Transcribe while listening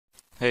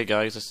Hey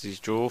guys, this is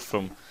Joe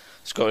from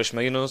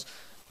ScottishMiners,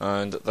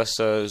 and this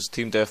is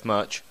Team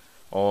Deathmatch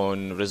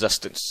on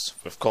Resistance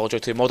with Call of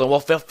Duty Modern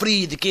Warfare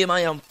 3, the game I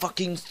am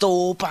fucking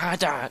so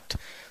bad at.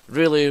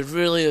 Really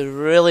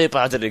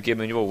bad at the game,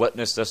 and you will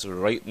witness this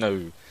right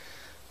now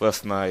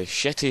with my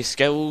shitty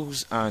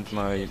skills and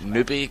my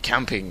newbie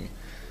camping.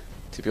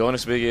 To be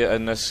honest with you,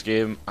 in this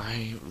game,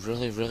 I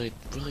really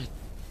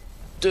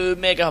do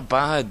mega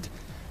bad.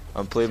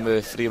 I'm playing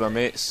with three of my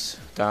mates,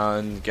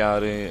 Dan,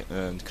 Gary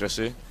and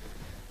Chrissy.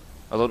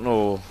 I don't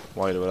know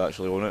why they were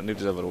actually on it.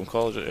 Nobody's ever on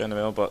Call of Duty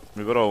anyway, but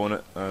we were all on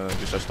it and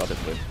just started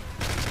playing.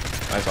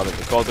 I started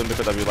recording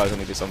because I realised I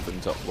needed something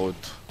to upload,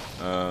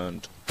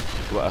 and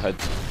what I had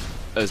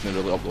isn't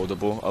really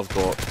uploadable. I've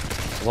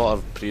got a lot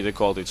of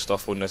pre-recorded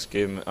stuff on this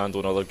game and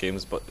on other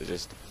games, but it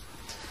just,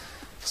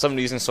 for some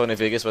reason, Sony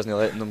Vegas wasn't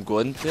letting them go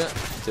into it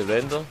to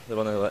render. They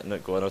weren't letting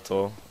it go in at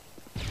all.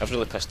 I was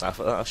really pissed off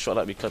at that. I shot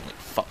that wee cunt like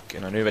fuck,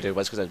 and I knew where he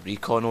was because I had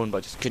recon on, but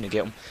I just couldn't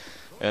get him.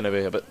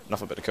 Anyway,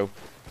 enough about the kill.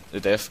 The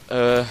death.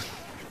 What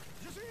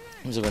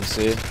was I going to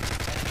say?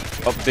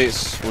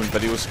 Updates on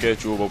video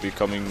schedule will be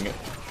coming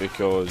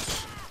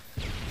because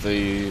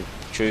the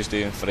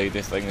Tuesday and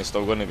Friday thing is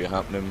still going to be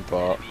happening,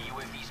 but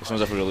it seems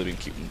like we've really been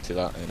keeping to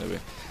that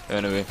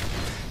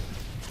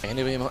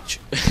anyway. Much.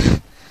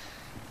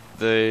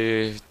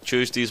 The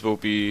Tuesdays will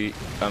be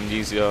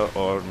Amnesia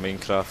or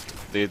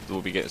Minecraft. They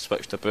will be getting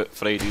switched about.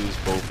 Fridays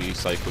will be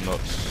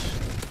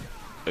Psychonauts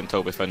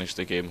until we finish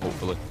the game,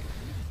 hopefully.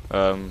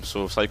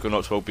 So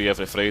Psychonauts will be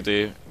every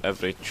Friday.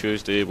 Every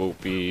Tuesday will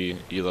be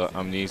either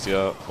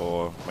Amnesia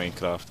or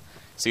Minecraft.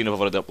 Seeing if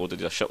I've already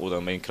uploaded a shitload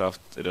of Minecraft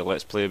to the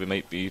Let's Play, we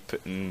might be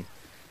putting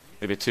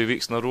maybe 2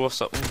 weeks in a row or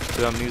something.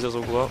 The Amnesias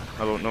will go up.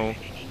 I don't know.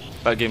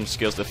 That game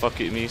scares the fuck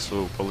out of me,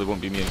 so probably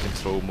won't be me in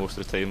control most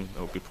of the time.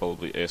 It'll be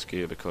probably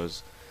SK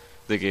because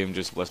the game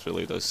just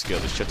literally does scare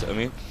the shit out of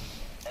me.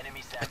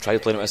 I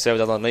tried playing it myself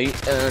the other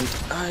night and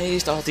I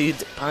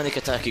started panic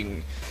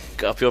attacking.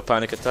 Got a pure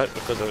panic attack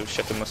because I was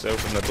shitting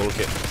myself and the door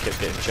kept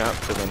getting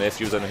chapped, and my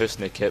nephew was in the house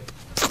and they kept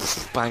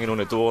banging on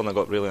the door and I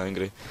got really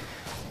angry.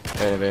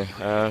 Anyway,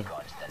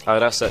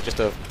 that's it. Just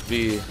a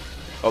wee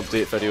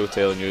update video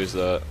telling you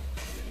that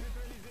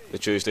the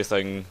Tuesday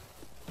thing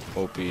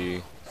will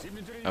be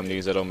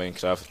Amnesia on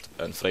Minecraft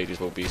and Fridays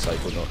will be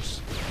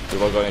Psychonauts. We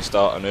were going to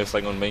start a new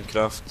thing on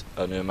Minecraft,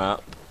 a new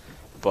map,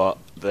 but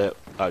that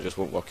just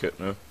won't work out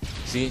now.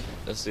 See,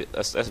 this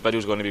video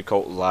is going to be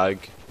called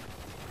Lagg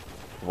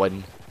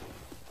Win,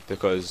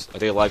 because I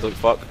did lag like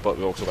fuck, but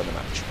we also won the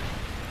match.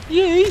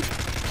 Yay!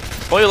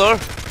 Spoiler!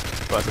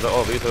 But I did that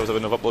all later, I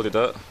wouldn't have uploaded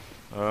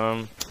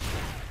that.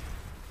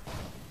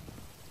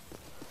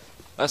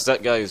 That's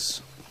it,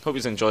 guys. Hope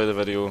you enjoy the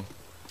video.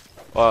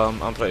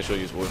 I'm pretty sure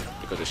you won't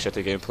because it's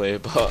shitty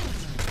gameplay, but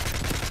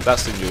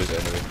that's the news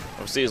anyway.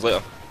 I'll see you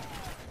later.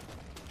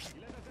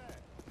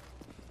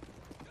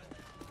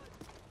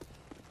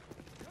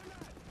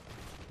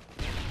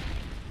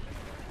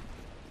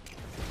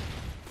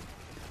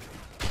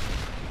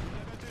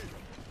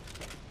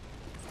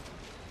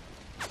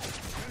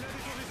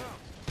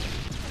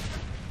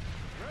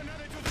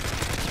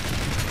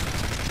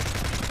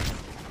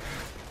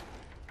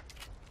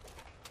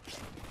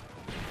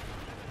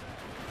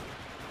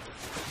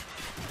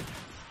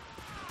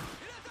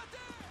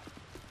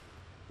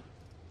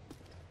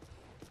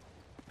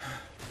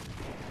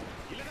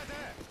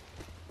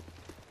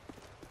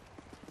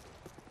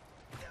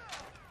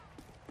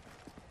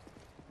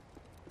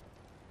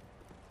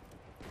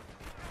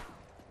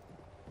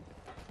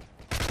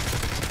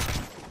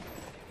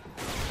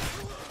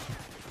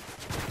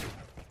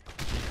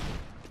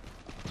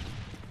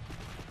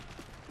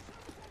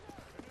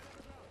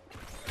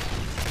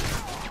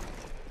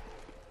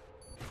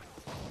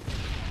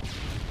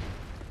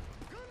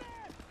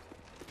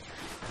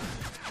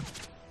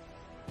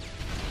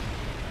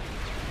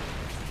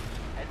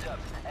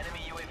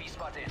 Enemy UAV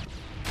spotted.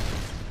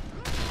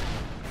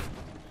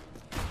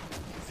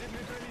 Cible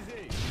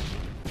neutralisée.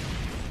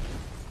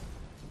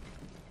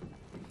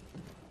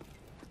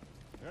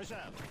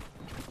 Recharge.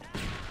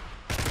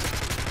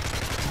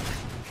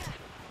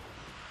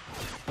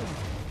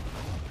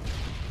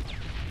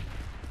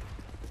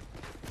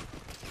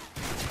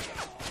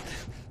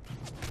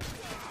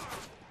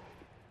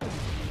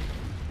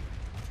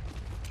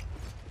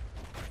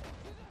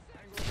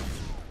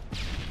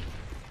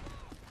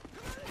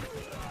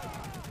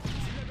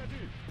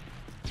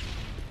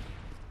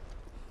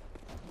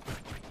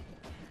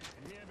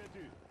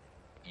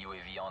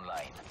 UAV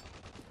online.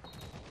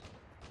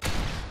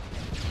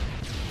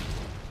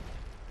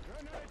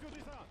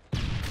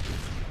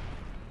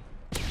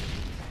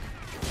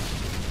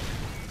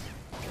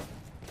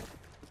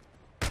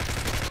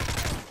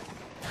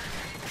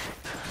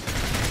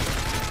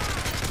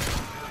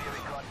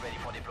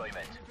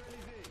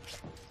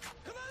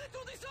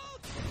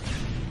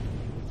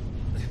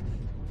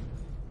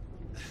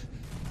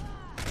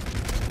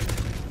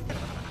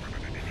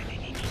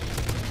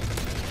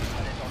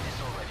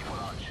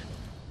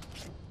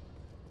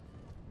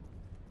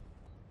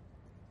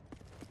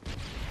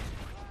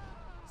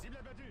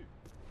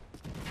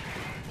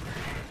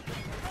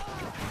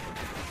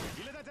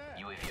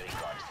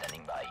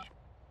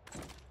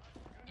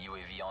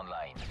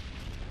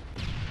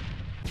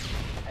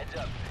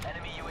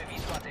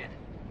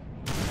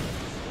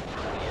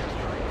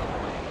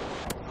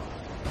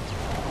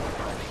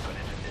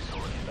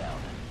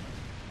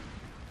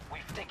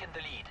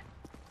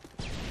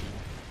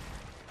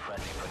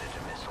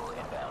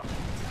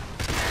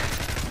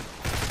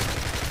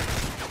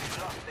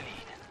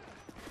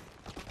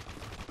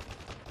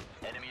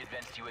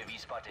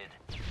 spotted.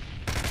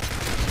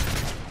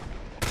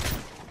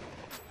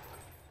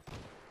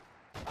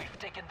 We've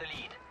taken the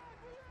lead.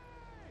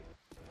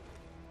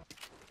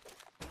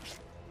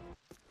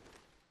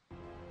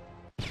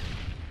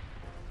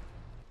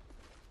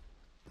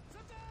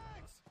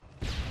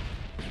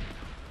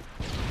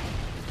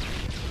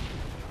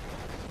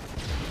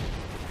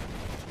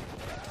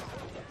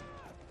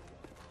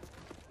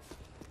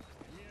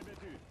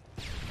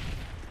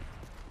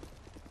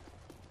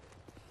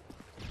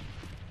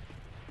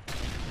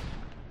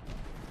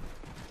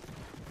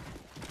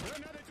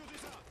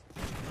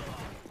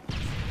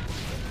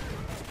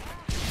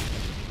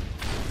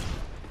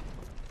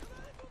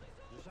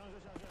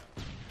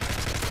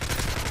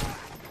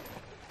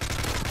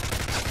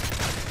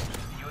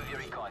 UAV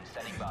recon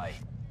standing by.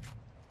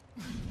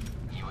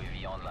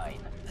 UAV online.